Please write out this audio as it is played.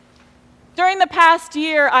During the past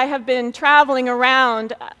year, I have been traveling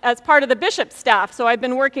around as part of the bishop's staff, so I've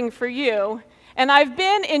been working for you. And I've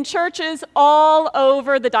been in churches all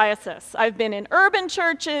over the diocese. I've been in urban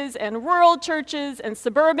churches and rural churches and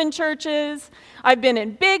suburban churches. I've been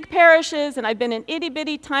in big parishes, and I've been in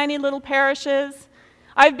itty-bitty, tiny little parishes.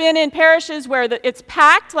 I've been in parishes where it's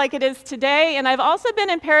packed like it is today, and I've also been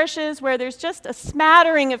in parishes where there's just a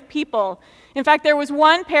smattering of people. In fact, there was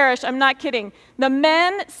one parish, I'm not kidding, the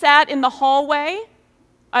men sat in the hallway,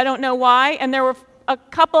 I don't know why, and there were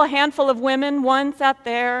a handful of women. One sat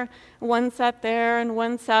there, one sat there, and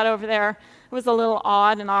one sat over there. It was a little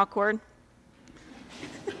odd and awkward.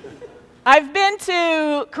 I've been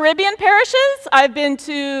to Caribbean parishes, I've been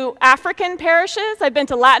to African parishes, I've been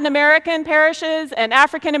to Latin American parishes and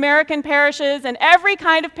African American parishes and every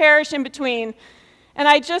kind of parish in between. And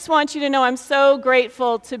I just want you to know I'm so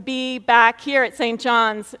grateful to be back here at St.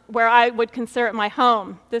 John's, where I would consider it my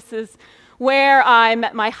home. This is where I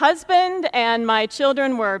met my husband, and my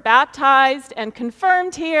children were baptized and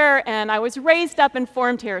confirmed here, and I was raised up and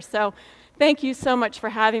formed here. So thank you so much for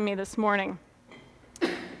having me this morning.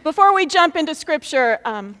 Before we jump into Scripture,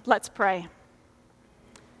 let's pray.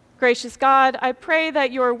 Gracious God, I pray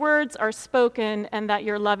that your words are spoken and that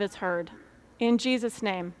your love is heard. In Jesus'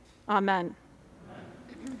 name, amen.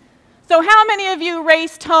 So how many of you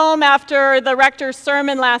raced home after the rector's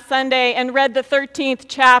sermon last Sunday and read the 13th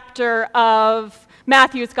chapter of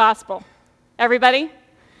Matthew's Gospel? Everybody?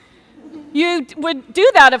 You would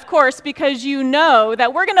do that, of course, because you know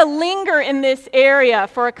that we're going to linger in this area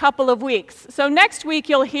for a couple of weeks. So next week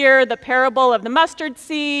you'll hear the parable of the mustard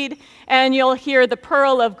seed, and you'll hear the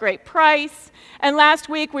pearl of great price. And last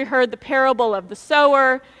week we heard the parable of the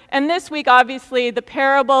sower, and this week, obviously, the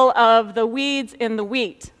parable of the weeds in the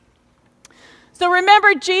wheat. So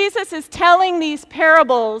remember, Jesus is telling these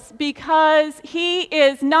parables because he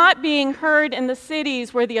is not being heard in the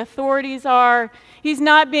cities where the authorities are. He's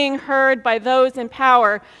not being heard by those in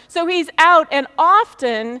power. So he's out, and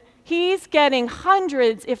often he's getting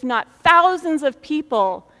hundreds, if not thousands of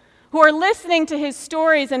people who are listening to his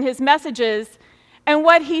stories and his messages, and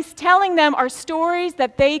what he's telling them are stories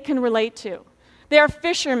that they can relate to. They are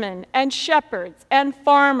fishermen and shepherds and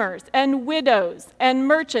farmers and widows and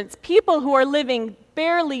merchants, people who are living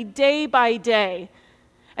barely day by day.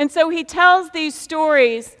 And so he tells these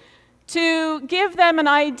stories to give them an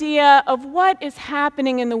idea of what is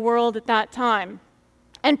happening in the world at that time.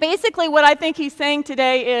 And basically what I think he's saying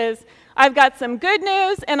today is, I've got some good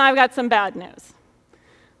news and I've got some bad news.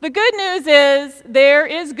 The good news is there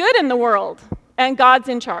is good in the world and God's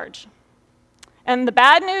in charge. And the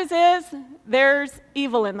bad news is there's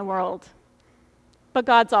evil in the world, but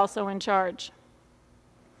God's also in charge.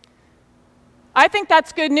 I think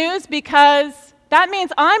that's good news because that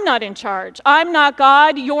means I'm not in charge. I'm not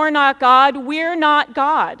God, you're not God, we're not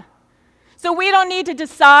God. So we don't need to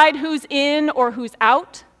decide who's in or who's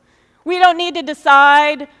out. We don't need to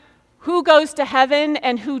decide who goes to heaven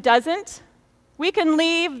and who doesn't. We can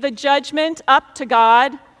leave the judgment up to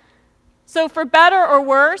God. So for better or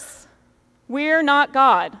worse, we're not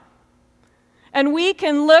God. And we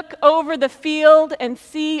can look over the field and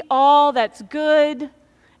see all that's good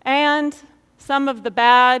and some of the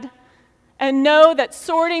bad, and know that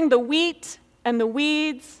sorting the wheat and the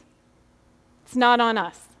weeds, it's not on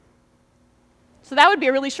us. So that would be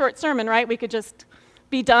a really short sermon, right? We could just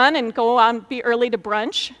be done and go on, be early to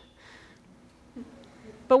brunch.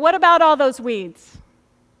 But what about all those weeds?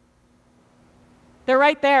 They're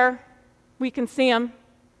right there. We can see them.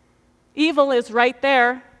 Evil is right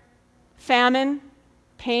there. Famine,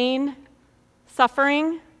 pain,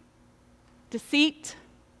 suffering, deceit,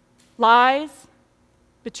 lies,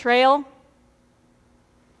 betrayal.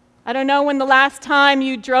 I don't know when the last time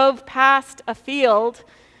you drove past a field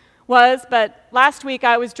was, but last week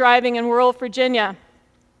I was driving in rural Virginia,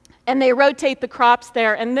 and they rotate the crops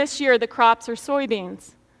there, and this year the crops are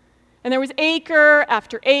soybeans. And there was acre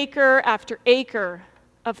after acre after acre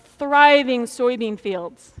of thriving soybean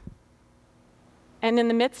fields. And in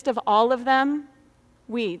the midst of all of them,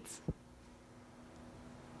 weeds.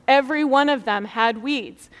 Every one of them had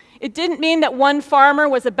weeds. It didn't mean that one farmer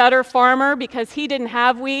was a better farmer because he didn't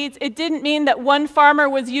have weeds. It didn't mean that one farmer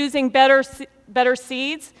was using better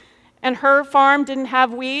seeds and her farm didn't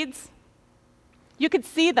have weeds. You could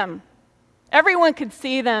see them. Everyone could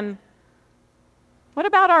see them. What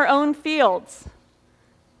about our own fields?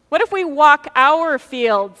 What if we walk our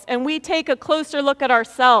fields and we take a closer look at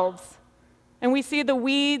ourselves and we see the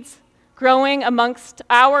weeds growing amongst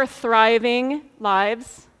our thriving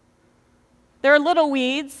lives? There are little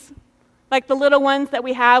weeds, like the little ones that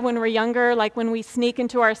we have when we're younger, like when we sneak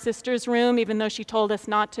into our sister's room even though she told us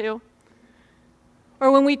not to.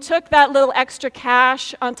 Or when we took that little extra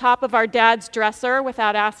cash on top of our dad's dresser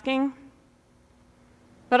without asking.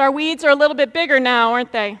 But our weeds are a little bit bigger now,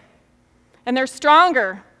 aren't they? And they're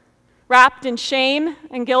stronger, wrapped in shame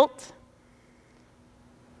and guilt.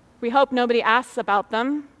 We hope nobody asks about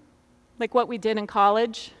them, like what we did in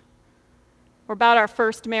college, or about our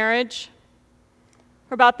first marriage,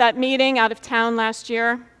 or about that meeting out of town last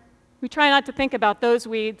year. We try not to think about those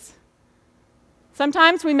weeds.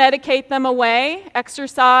 Sometimes we medicate them away,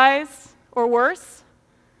 exercise, or worse.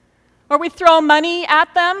 Or we throw money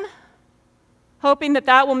at them, hoping that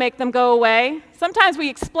that will make them go away. Sometimes we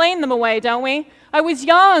explain them away, don't we? I was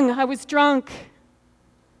young, I was drunk,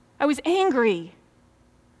 I was angry,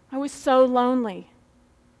 I was so lonely,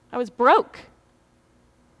 I was broke.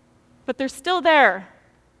 But they're still there.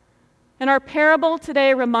 And our parable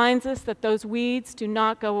today reminds us that those weeds do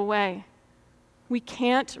not go away. We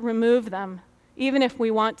can't remove them, even if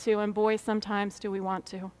we want to, and boy, sometimes do we want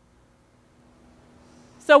to.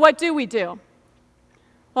 So what do we do?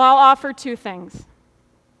 Well, I'll offer two things.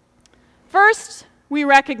 First, we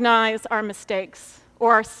recognize our mistakes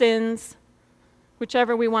or our sins,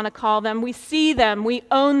 whichever we want to call them. We see them, we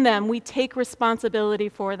own them, we take responsibility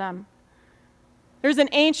for them. There's an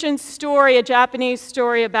ancient story, a Japanese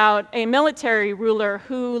story about a military ruler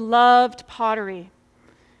who loved pottery.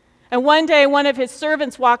 And one day, one of his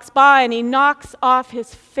servants walks by and he knocks off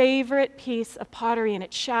his favorite piece of pottery and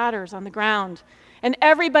it shatters on the ground. And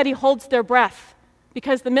everybody holds their breath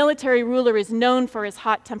because the military ruler is known for his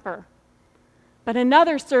hot temper. But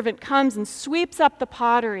another servant comes and sweeps up the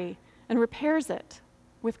pottery and repairs it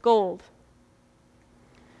with gold.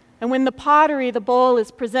 And when the pottery, the bowl,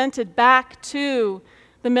 is presented back to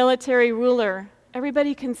the military ruler,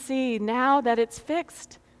 everybody can see now that it's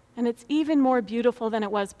fixed and it's even more beautiful than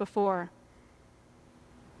it was before.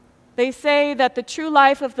 They say that the true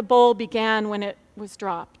life of the bowl began when it was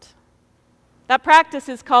dropped. That practice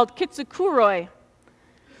is called kitsukuroi.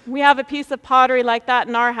 We have a piece of pottery like that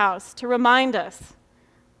in our house to remind us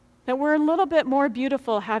that we're a little bit more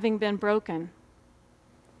beautiful having been broken.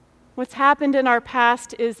 What's happened in our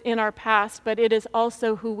past is in our past, but it is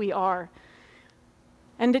also who we are.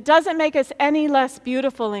 And it doesn't make us any less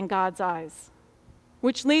beautiful in God's eyes,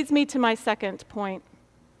 which leads me to my second point.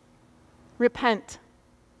 Repent.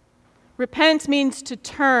 Repent means to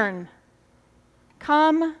turn.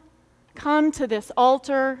 Come to this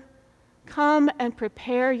altar. Come and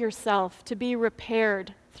prepare yourself to be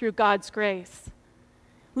repaired through God's grace.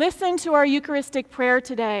 Listen to our Eucharistic prayer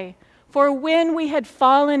today. For when we had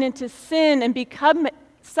fallen into sin and become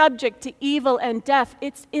subject to evil and death,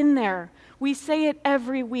 it's in there. We say it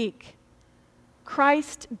every week.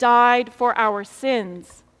 Christ died for our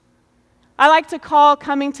sins. I like to call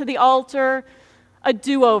coming to the altar a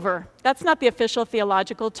do-over. That's not the official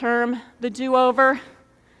theological term, the do-over.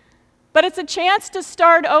 But it's a chance to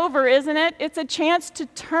start over, isn't it? It's a chance to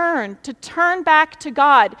turn back to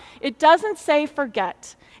God. It doesn't say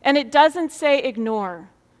forget, and it doesn't say ignore.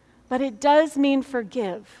 But it does mean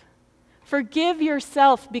forgive. Forgive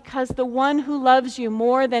yourself because the one who loves you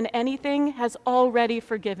more than anything has already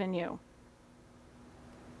forgiven you.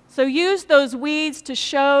 So use those weeds to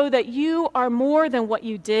show that you are more than what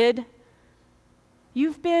you did.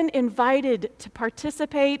 You've been invited to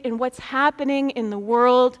participate in what's happening in the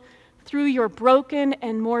world through your broken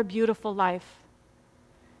and more beautiful life.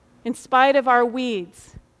 In spite of our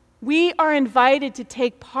weeds, we are invited to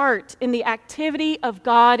take part in the activity of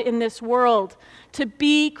God in this world, to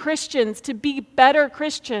be Christians, to be better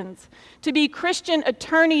Christians, to be Christian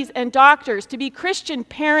attorneys and doctors, to be Christian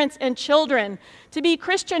parents and children, to be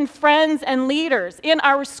Christian friends and leaders in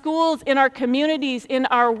our schools, in our communities, in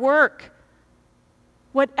our work.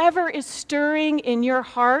 Whatever is stirring in your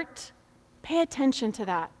heart, pay attention to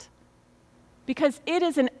that, because it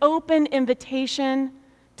is an open invitation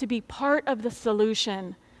to be part of the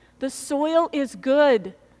solution. The soil is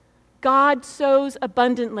good. God sows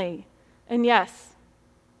abundantly. And yes,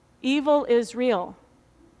 evil is real.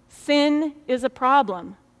 Sin is a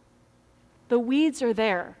problem. The weeds are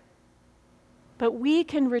there. But we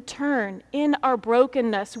can return in our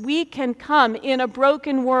brokenness. We can come in a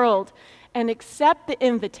broken world and accept the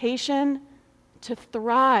invitation to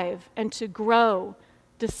thrive and to grow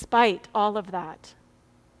despite all of that.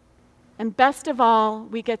 And best of all,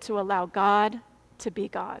 we get to allow God to be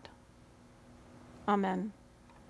God. Amen.